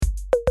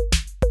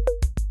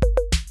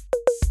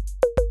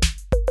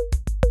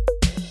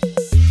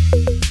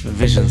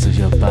Visions of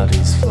your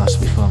bodies flash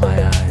before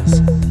my eyes.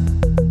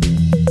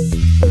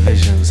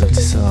 Visions of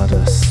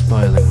disorder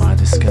spoiling my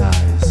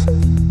disguise.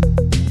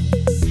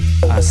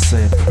 I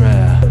say a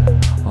prayer,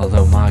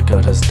 although my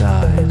God has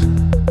died.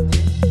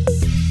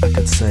 I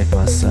could save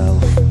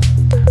myself,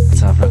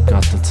 but I've not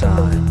got the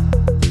time.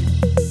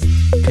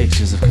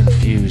 Pictures of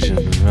confusion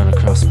run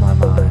across my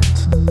mind.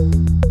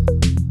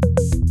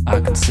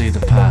 I can see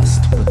the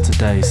past, but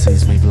today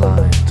sees me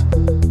blind.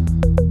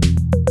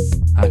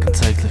 I can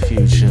take the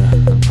future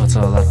and put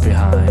all that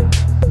behind.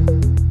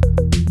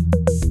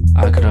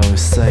 I could always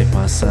save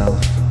myself,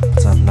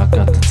 but I've not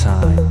got the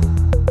time.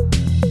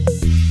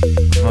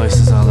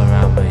 Voices all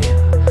around me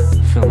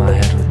fill my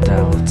head with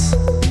doubts.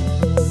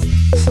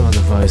 Some of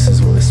the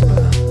voices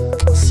whisper,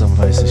 some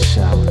voices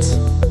shout.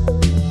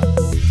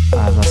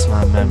 I've lost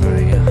my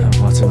memory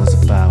of what it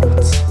was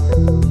about.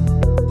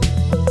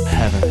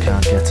 Heaven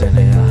can't get in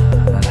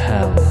here, and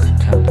hell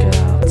can't get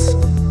out.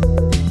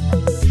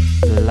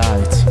 The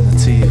light from the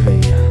TV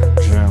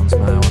drowns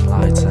my own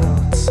light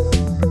out.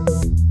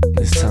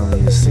 It's telling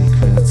me a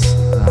secret,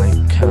 I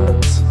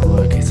can't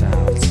work it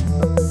out.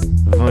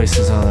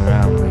 Voices all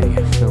around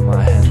me fill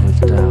my head with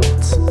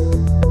doubt.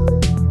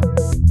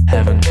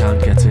 Heaven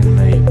can't get in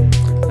me,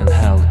 and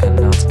hell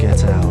cannot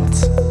get out.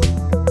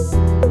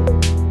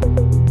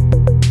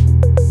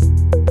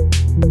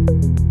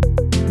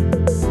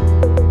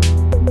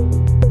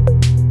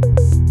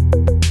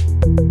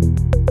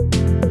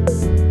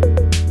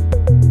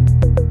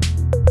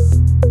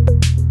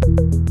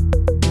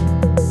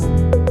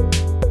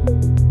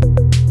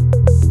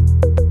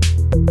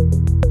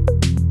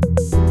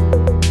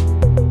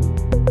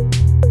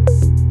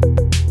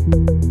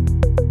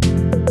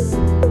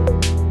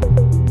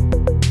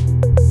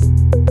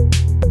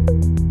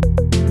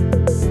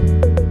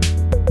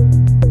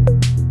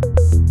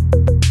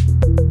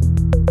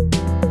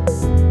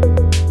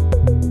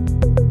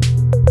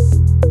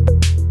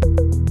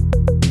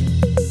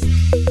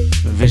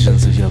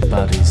 Visions of your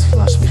bodies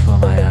flash before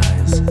my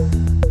eyes.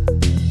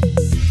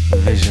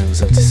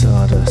 Visions of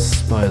disorder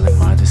spoiling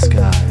my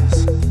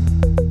disguise.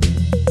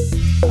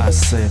 I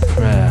say a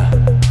prayer,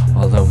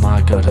 although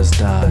my God has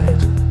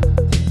died.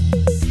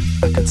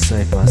 I could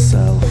save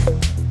myself,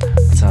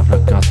 but I've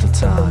not got the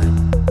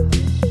time.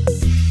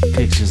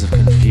 Pictures of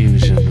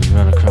confusion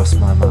run across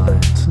my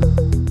mind.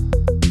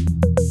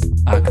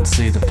 I can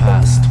see the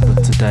past,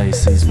 but today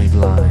sees me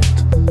blind.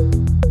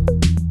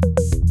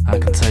 I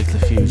can take the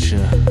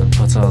future and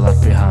put all that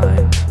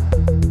behind.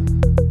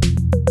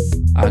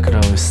 I could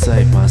always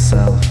save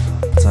myself,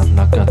 but I've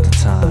not got the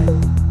time.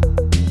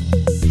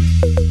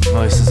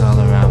 Voices all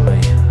around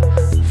me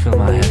fill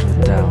my head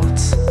with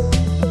doubts.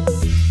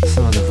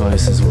 Some of the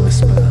voices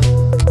whisper,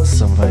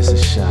 some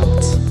voices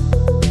shout.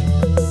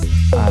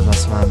 I've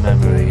lost my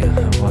memory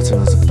of what it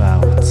was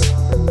about.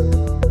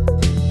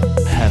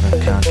 Heaven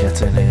can't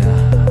get in here,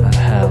 and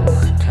hell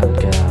can't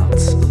get out.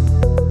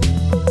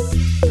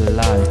 The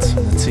light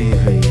from the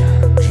TV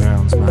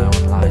drowns my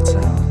own light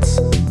out.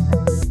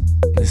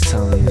 It's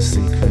telling me a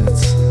secret,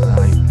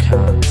 I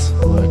can't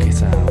work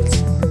it out.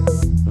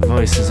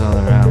 Voices all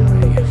around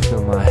me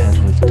fill my head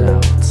with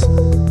doubt.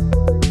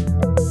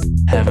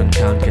 Heaven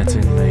can't get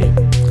in me,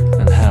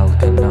 and hell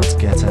cannot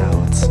get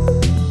out.